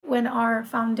when our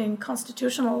founding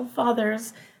constitutional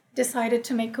fathers decided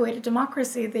to make Kuwait a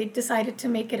democracy, they decided to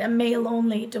make it a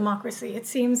male-only democracy. It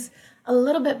seems a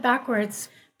little bit backwards,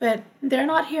 but they're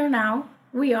not here now.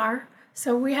 We are.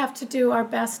 So we have to do our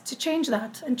best to change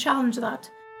that and challenge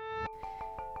that.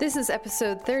 This is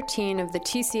episode 13 of the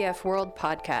TCF World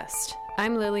Podcast.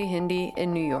 I'm Lily Hindi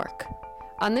in New York.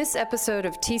 On this episode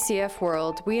of TCF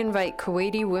World, we invite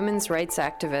Kuwaiti women's rights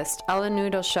activist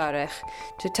Alanoud El-Sharech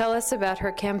to tell us about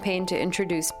her campaign to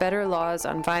introduce better laws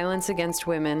on violence against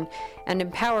women and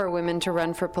empower women to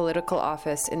run for political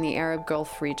office in the Arab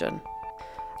Gulf region.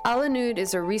 Alanoud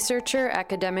is a researcher,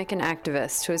 academic, and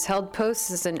activist who has held posts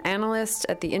as an analyst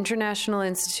at the International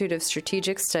Institute of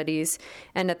Strategic Studies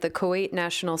and at the Kuwait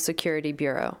National Security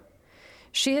Bureau.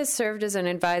 She has served as an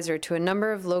advisor to a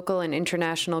number of local and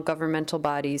international governmental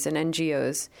bodies and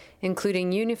NGOs,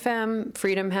 including UNIFEM,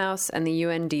 Freedom House, and the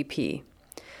UNDP.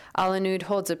 Alanoud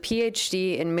holds a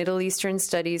PhD in Middle Eastern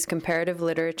Studies, Comparative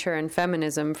Literature, and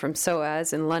Feminism from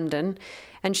SOAS in London,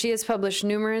 and she has published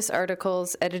numerous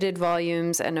articles, edited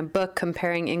volumes, and a book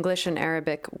comparing English and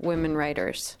Arabic women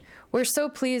writers. We're so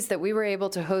pleased that we were able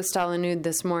to host Alanoud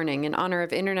this morning in honor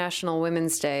of International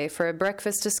Women's Day for a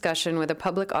breakfast discussion with a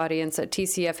public audience at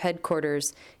TCF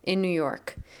headquarters in New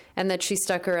York, and that she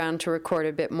stuck around to record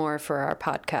a bit more for our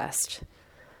podcast.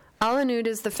 Alanoud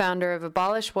is the founder of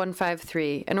Abolish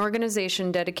 153, an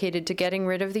organization dedicated to getting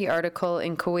rid of the article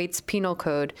in Kuwait's penal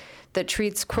code that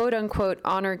treats quote-unquote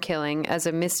honor killing as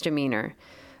a misdemeanor,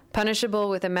 punishable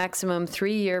with a maximum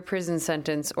 3-year prison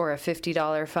sentence or a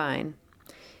 $50 fine.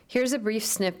 Here's a brief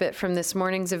snippet from this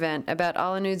morning's event about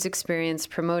Alanoud's experience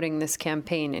promoting this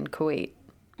campaign in Kuwait.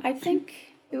 I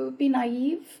think it would be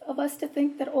naive of us to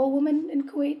think that all women in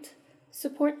Kuwait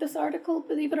support this article,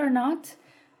 believe it or not.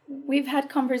 We've had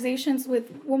conversations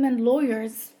with women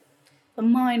lawyers. The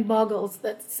mind boggles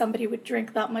that somebody would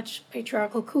drink that much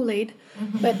patriarchal Kool-Aid.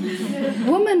 But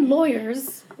women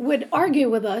lawyers would argue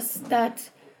with us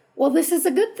that, well, this is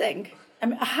a good thing. I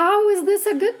mean, how is this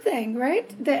a good thing,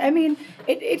 right?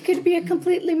 It could be a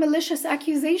completely malicious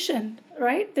accusation,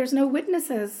 right? There's no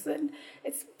witnesses. And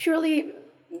it's purely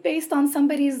based on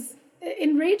somebody's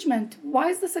enragement. Why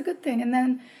is this a good thing? And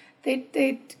then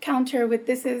they'd counter with,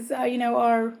 this is,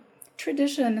 our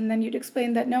tradition. And then you'd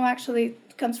explain that, no, actually,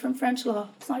 it comes from French law.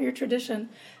 It's not your tradition.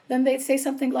 Then they'd say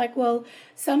something like, well,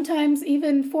 sometimes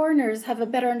even foreigners have a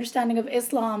better understanding of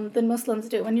Islam than Muslims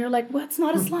do. And you're like, well, it's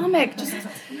not Islamic. Just,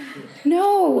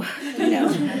 no.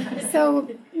 So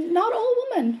not all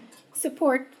women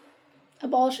support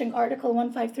abolishing Article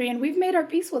 153. And we've made our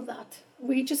peace with that.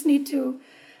 We just need to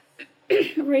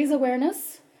raise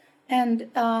awareness and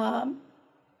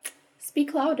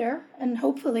speak louder and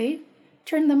hopefully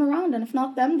turn them around. And if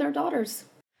not them, their daughters.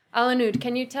 Alanoud,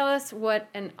 can you tell us what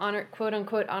an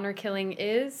quote-unquote honor killing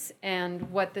is and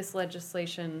what this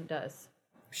legislation does?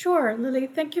 Sure, Lily.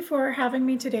 Thank you for having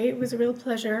me today. It was a real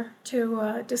pleasure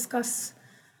to discuss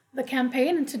the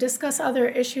campaign and to discuss other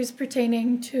issues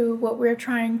pertaining to what we're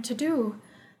trying to do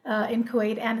in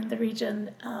Kuwait and in the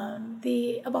region.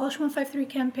 The Abolish 153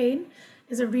 campaign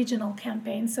is a regional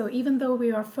campaign. So even though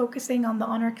we are focusing on the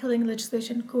honor killing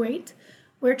legislation in Kuwait,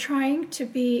 we're trying to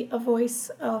be a voice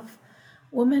of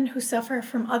women who suffer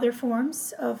from other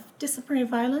forms of disciplinary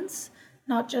violence,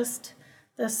 not just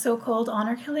the so-called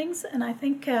honor killings. And I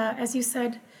think, as you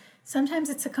said, sometimes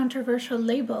it's a controversial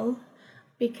label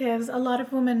because a lot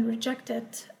of women reject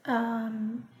it.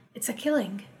 It's a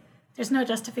killing. There's no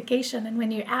justification. And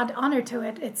when you add honor to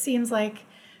it, it seems like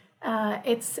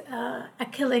it's a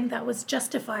killing that was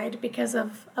justified because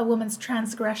of a woman's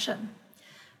transgression.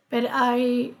 But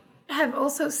I have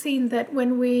also seen that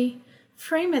when we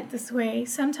frame it this way,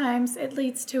 sometimes it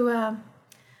leads to a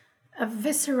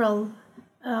visceral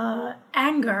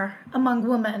anger among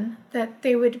women that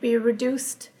they would be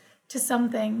reduced to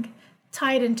something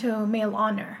tied into male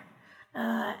honor,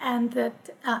 and that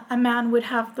a man would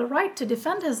have the right to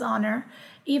defend his honor,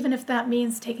 even if that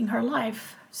means taking her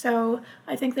life. So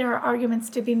I think there are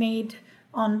arguments to be made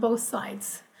on both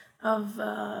sides of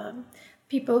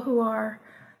people who are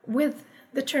with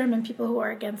the term and people who are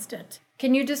against it.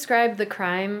 Can you describe the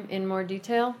crime in more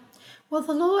detail? Well,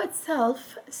 the law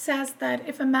itself says that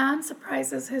if a man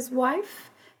surprises his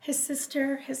wife, his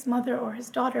sister, his mother, or his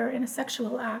daughter in a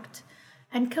sexual act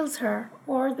and kills her,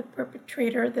 or the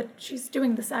perpetrator that she's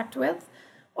doing this act with,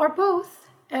 or both,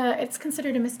 it's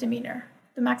considered a misdemeanor.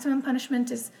 The maximum punishment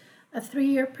is a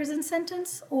 3-year prison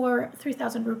sentence or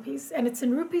 3,000 rupees. And it's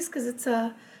in rupees because it's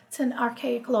an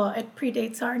archaic law. It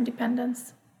predates our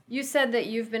independence. You said that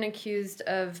you've been accused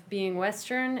of being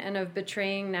Western and of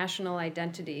betraying national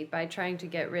identity by trying to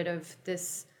get rid of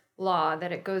this law,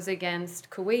 that it goes against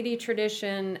Kuwaiti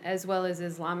tradition as well as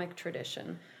Islamic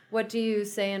tradition. What do you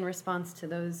say in response to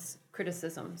those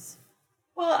criticisms?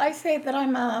 Well, I say that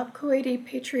I'm a Kuwaiti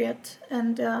patriot,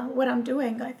 and what I'm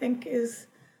doing, I think, is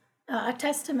a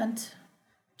testament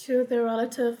to the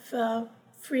relative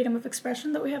freedom of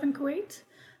expression that we have in Kuwait,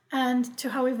 and to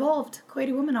how evolved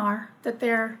Kuwaiti women are, that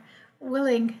they're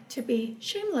willing to be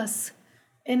shameless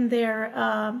in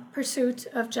their pursuit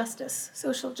of justice,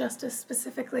 social justice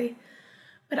specifically.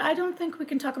 But I don't think we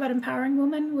can talk about empowering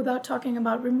women without talking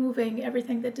about removing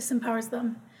everything that disempowers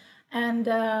them. And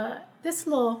this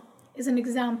law is an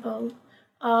example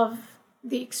of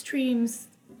the extremes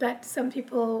that some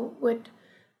people would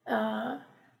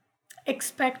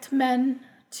expect men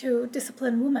to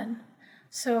discipline women.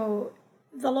 So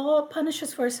the law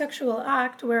punishes for a sexual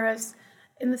act, whereas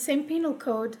in the same penal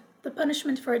code, the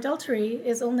punishment for adultery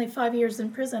is only 5 years in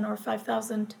prison or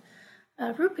 5,000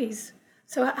 rupees.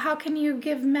 So how can you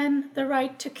give men the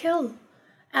right to kill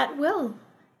at will?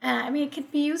 I mean, it can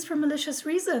be used for malicious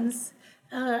reasons.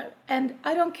 And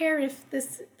I don't care if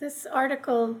this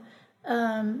article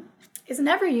is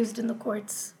never used in the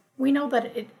courts. We know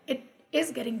that it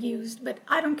is getting used, but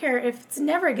I don't care if it's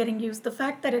never getting used. The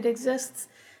fact that it exists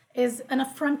is an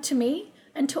affront to me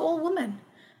and to all women.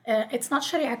 It's not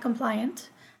Sharia compliant,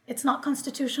 it's not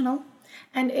constitutional,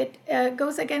 and it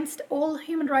goes against all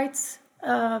human rights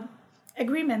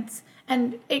agreements,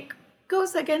 and it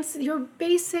goes against your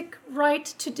basic right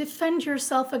to defend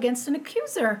yourself against an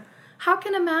accuser. How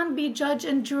can a man be judge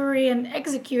and jury and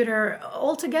executor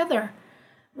all together?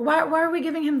 Why are we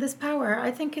giving him this power?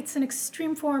 I think it's an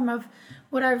extreme form of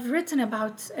what I've written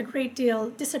about a great deal,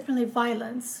 disciplinary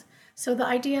violence. So the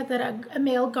idea that a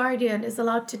male guardian is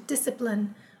allowed to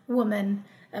discipline women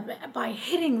by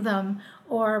hitting them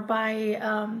or by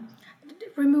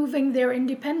removing their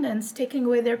independence, taking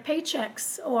away their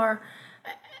paychecks, or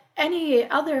any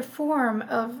other form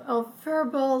of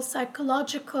verbal,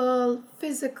 psychological,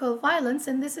 physical violence,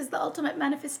 and this is the ultimate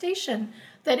manifestation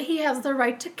that he has the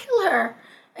right to kill her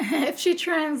if she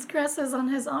transgresses on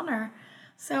his honor.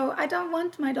 So I don't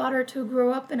want my daughter to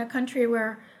grow up in a country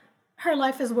where her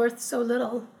life is worth so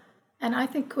little, and I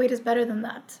think Kuwait is better than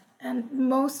that. And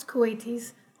most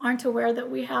Kuwaitis aren't aware that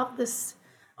we have this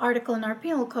article in our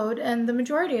penal code, and the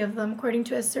majority of them, according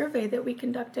to a survey that we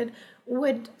conducted,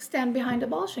 would stand behind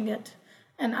abolishing it.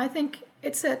 And I think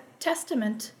it's a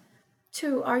testament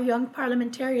to our young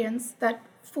parliamentarians that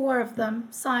four of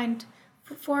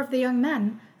the young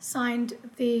men signed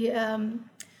the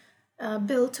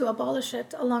bill to abolish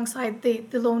it alongside the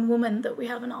lone woman that we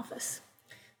have in office.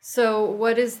 So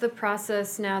what is the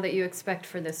process now that you expect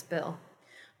for this bill?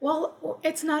 Well,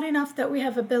 it's not enough that we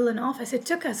have a bill in office. It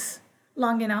took us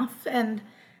long enough, and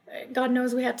God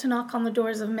knows we had to knock on the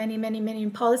doors of many, many, many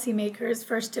policymakers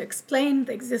first to explain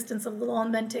the existence of the law,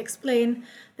 and then to explain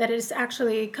that it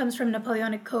actually comes from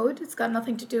Napoleonic Code. It's got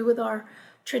nothing to do with our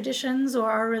traditions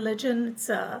or our religion. It's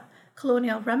a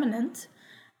colonial remnant.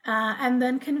 And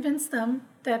then convince them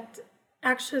that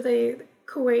actually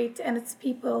Kuwait and its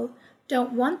people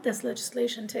don't want this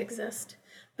legislation to exist.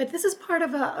 But this is part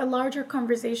of a larger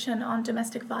conversation on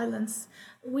domestic violence.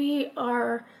 We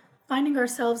are finding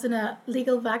ourselves in a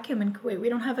legal vacuum in Kuwait. We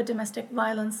don't have a domestic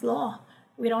violence law.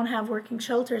 We don't have working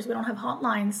shelters. We don't have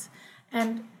hotlines.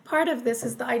 And part of this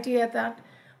is the idea that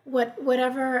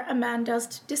whatever a man does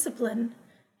to discipline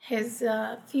his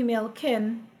female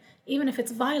kin, even if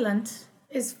it's violent,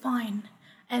 is fine.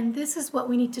 And this is what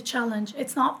we need to challenge.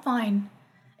 It's not fine.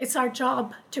 It's our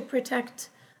job to protect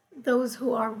those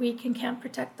who are weak and can't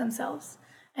protect themselves.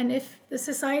 And if the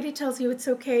society tells you it's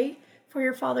okay for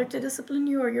your father to discipline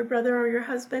you, or your brother, or your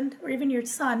husband, or even your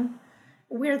son,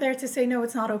 we're there to say, no,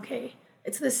 it's not okay.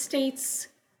 It's the state's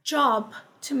job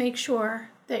to make sure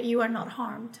that you are not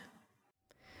harmed.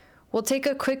 We'll take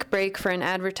a quick break for an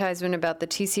advertisement about the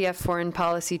TCF Foreign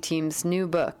Policy Team's new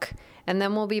book, and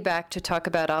then we'll be back to talk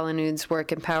about Al-Anoud's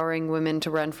work empowering women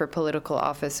to run for political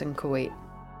office in Kuwait.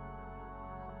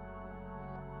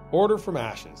 Order from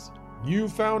Ashes, New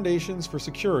Foundations for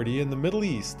Security in the Middle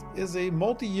East, is a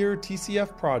multi-year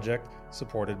TCF project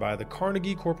supported by the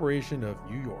Carnegie Corporation of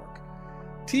New York.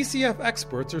 TCF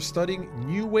experts are studying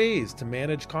new ways to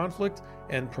manage conflict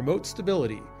and promote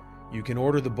stability. You can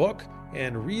order the book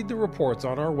and read the reports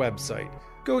on our website.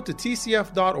 Go to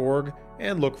tcf.org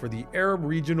and look for the Arab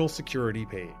Regional Security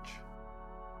page.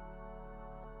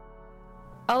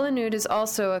 Al-Anoud is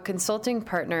also a consulting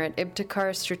partner at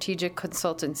Ibtikar Strategic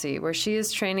Consultancy, where she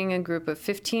is training a group of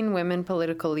 15 women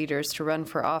political leaders to run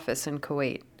for office in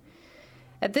Kuwait.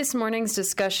 At this morning's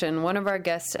discussion, one of our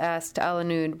guests asked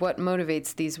Al-Anoud what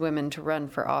motivates these women to run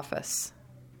for office.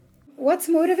 what's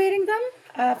motivating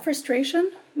them?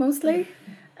 Frustration, mostly,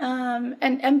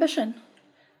 and ambition,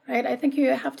 right? I think you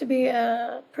have to be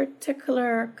a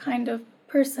particular kind of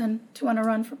person to want to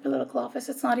run for political office.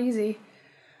 It's not easy.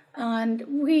 And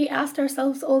we asked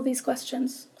ourselves all these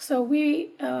questions. So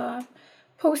we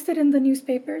posted in the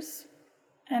newspapers,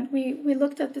 and we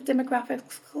looked at the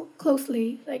demographics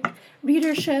closely, like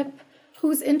readership,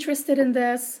 who's interested in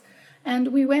this. And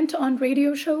we went on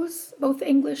radio shows, both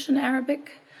English and Arabic.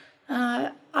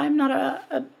 I'm not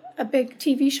a big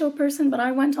TV show person, but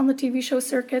I went on the TV show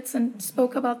circuits and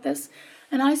spoke about this.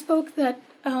 And I spoke that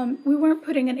we weren't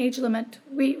putting an age limit.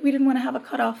 We didn't want to have a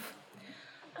cutoff.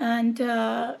 And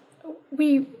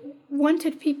we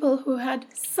wanted people who had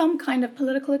some kind of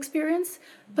political experience,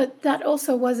 but that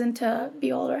also wasn't a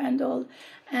be-all or end-all.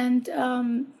 And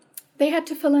they had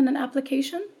to fill in an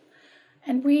application.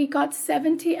 And we got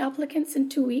 70 applicants in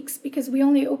 2 weeks because we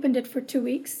only opened it for 2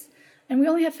 weeks. And we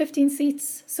only have 15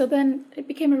 seats. So then it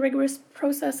became a rigorous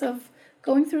process of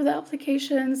going through the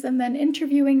applications and then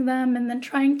interviewing them and then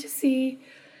trying to see,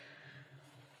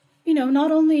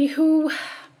 not only who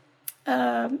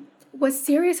was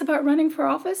serious about running for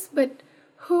office, but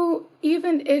who,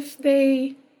 even if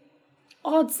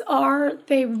odds are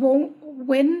they won't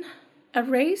win a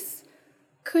race,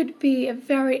 could be a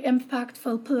very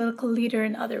impactful political leader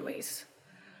in other ways.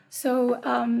 So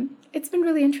it's been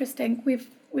really interesting.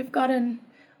 We've gotten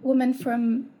women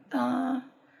from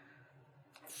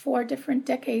 4 different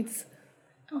decades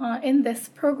in this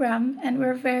program, and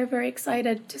we're very, very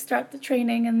excited to start the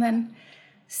training and then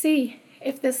see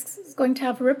if this is going to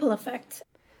have a ripple effect.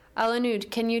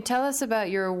 Alanoud, can you tell us about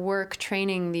your work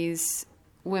training these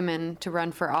women to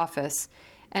run for office,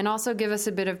 and also give us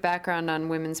a bit of background on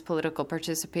women's political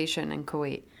participation in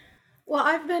Kuwait? Well,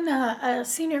 I've been a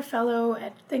senior fellow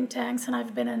at think tanks, and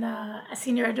I've been a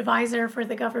senior advisor for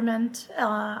the government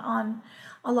on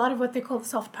a lot of what they call the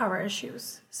soft power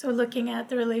issues. So looking at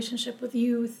the relationship with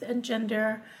youth and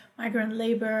gender, migrant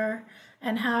labor,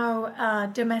 and how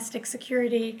domestic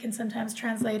security can sometimes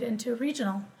translate into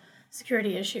regional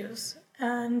security issues,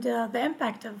 and the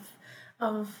impact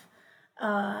of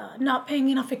not paying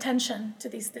enough attention to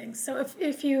these things. So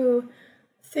if you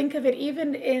think of it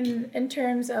even in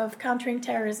terms of countering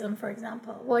terrorism, for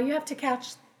example, well, you have to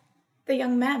catch the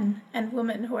young men and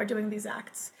women who are doing these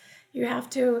acts. You have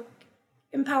to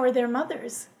empower their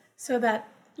mothers so that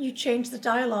you change the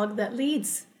dialogue that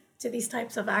leads to these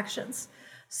types of actions.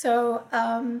 So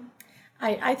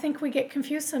I think we get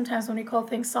confused sometimes when we call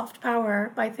things soft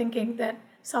power by thinking that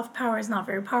soft power is not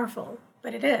very powerful,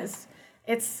 but it is.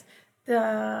 It's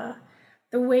the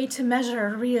way to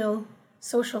measure real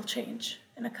social change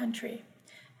in a country.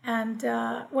 And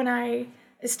when I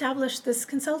established this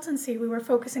consultancy, we were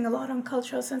focusing a lot on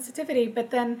cultural sensitivity, but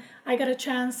then I got a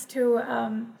chance to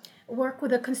work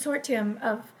with a consortium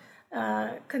of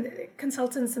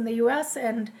consultants in the US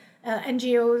and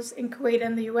NGOs in Kuwait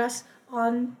and the US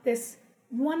on this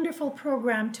wonderful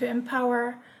program to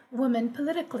empower women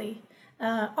politically.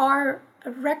 Our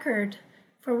record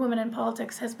for women in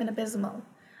politics has been abysmal.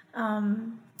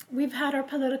 We've had our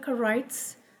political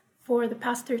rights for the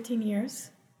past 13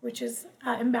 years, which is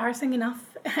embarrassing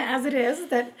enough as it is,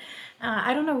 that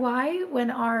I don't know why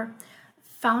when our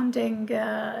founding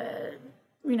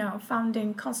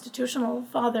constitutional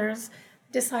fathers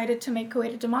decided to make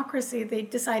Kuwait a democracy, they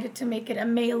decided to make it a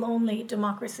male-only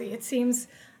democracy. It seems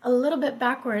a little bit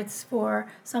backwards for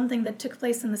something that took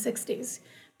place in the 60s.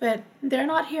 But they're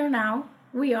not here now.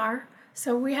 We are.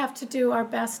 So we have to do our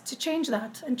best to change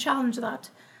that and challenge that.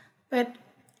 But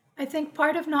I think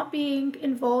part of not being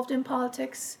involved in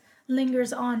politics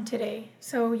lingers on today.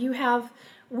 So you have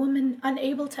women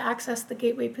unable to access the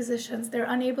gateway positions. They're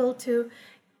unable to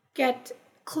get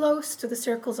close to the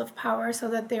circles of power so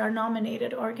that they are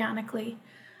nominated organically.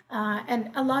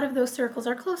 And a lot of those circles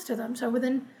are close to them. So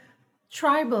within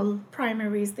tribal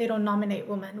primaries, they don't nominate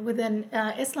women. Within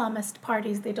Islamist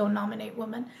parties, they don't nominate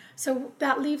women. So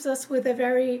that leaves us with a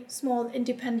very small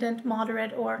independent,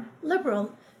 moderate, or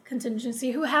liberal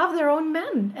contingency who have their own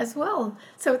men as well.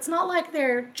 So it's not like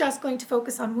they're just going to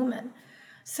focus on women.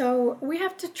 So we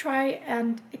have to try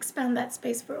and expand that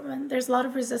space for women. There's a lot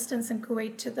of resistance in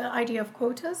Kuwait to the idea of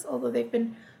quotas, although they've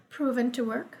been proven to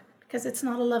work because it's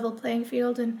not a level playing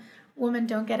field and women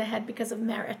don't get ahead because of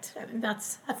merit. I mean,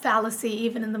 that's a fallacy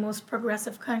even in the most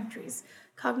progressive countries.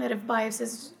 Cognitive bias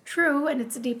is true and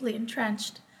it's deeply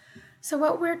entrenched. So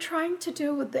what we're trying to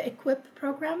do with the EQUIP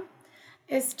program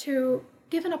is to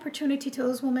give an opportunity to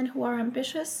those women who are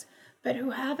ambitious but who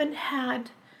haven't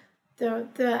had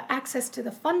the access to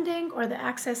the funding or the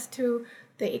access to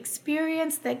the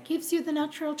experience that gives you the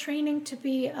natural training to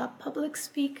be a public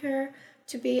speaker,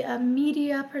 to be a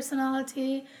media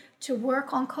personality, to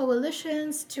work on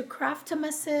coalitions, to craft a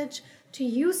message, to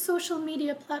use social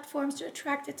media platforms to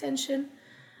attract attention,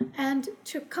 and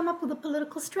to come up with a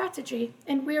political strategy.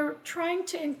 And we're trying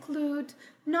to include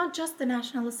not just the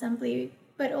National Assembly,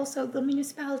 but also the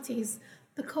municipalities,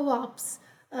 the co-ops,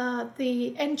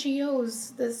 the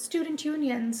NGOs, the student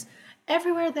unions,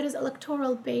 everywhere that is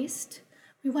electoral based.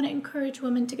 We want to encourage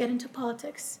women to get into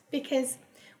politics because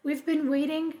we've been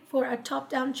waiting for a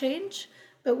top-down change,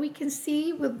 but we can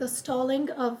see with the stalling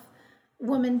of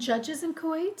women judges in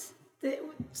Kuwait,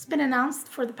 it's been announced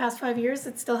for the past 5 years,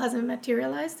 it still hasn't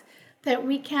materialized, that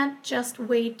we can't just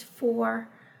wait for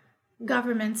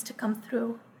governments to come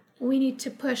through. We need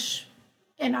to push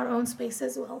in our own space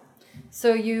as well.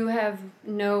 So you have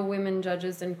no women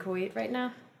judges in Kuwait right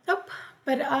now? Nope,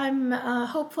 but I'm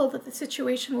hopeful that the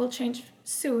situation will change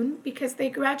soon because they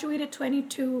graduated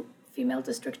 22 female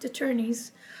district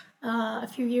attorneys a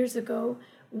few years ago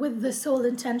with the sole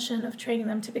intention of training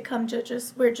them to become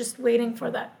judges. We're just waiting for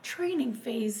that training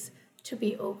phase to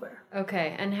be over.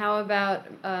 Okay, and how about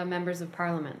members of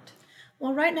parliament?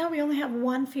 Well, right now we only have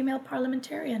one female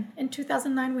parliamentarian. In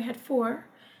 2009 we had 4,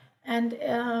 and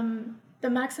the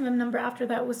maximum number after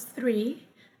that was 3,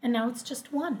 and now it's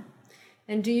just 1.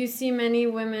 And do you see many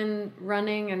women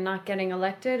running and not getting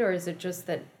elected, or is it just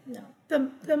that... No.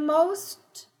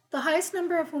 The highest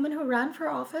number of women who ran for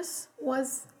office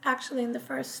was actually in the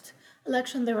first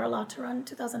election they were allowed to run in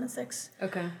 2006.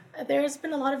 Okay. There has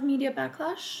been a lot of media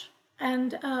backlash,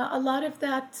 and a lot of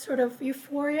that sort of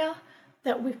euphoria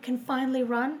that we can finally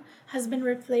run has been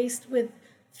replaced with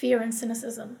fear and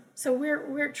cynicism. So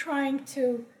we're trying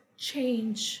to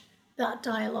change that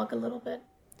dialogue a little bit.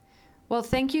 Well,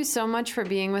 thank you so much for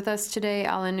being with us today,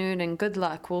 Alanud, and good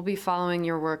luck. We'll be following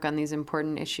your work on these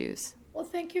important issues. Well,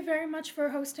 thank you very much for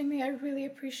hosting me. I really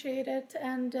appreciate it,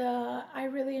 and I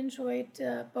really enjoyed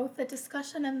both the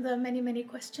discussion and the many, many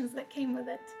questions that came with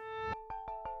it.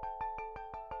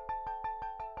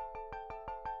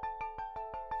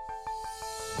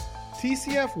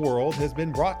 TCF World has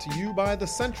been brought to you by the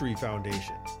Century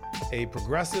Foundation, a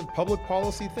progressive public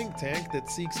policy think tank that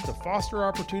seeks to foster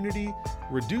opportunity,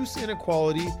 reduce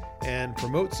inequality, and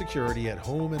promote security at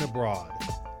home and abroad.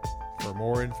 For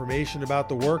more information about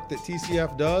the work that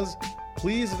TCF does,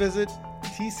 please visit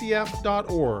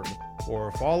tcf.org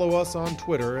or follow us on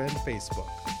Twitter and Facebook.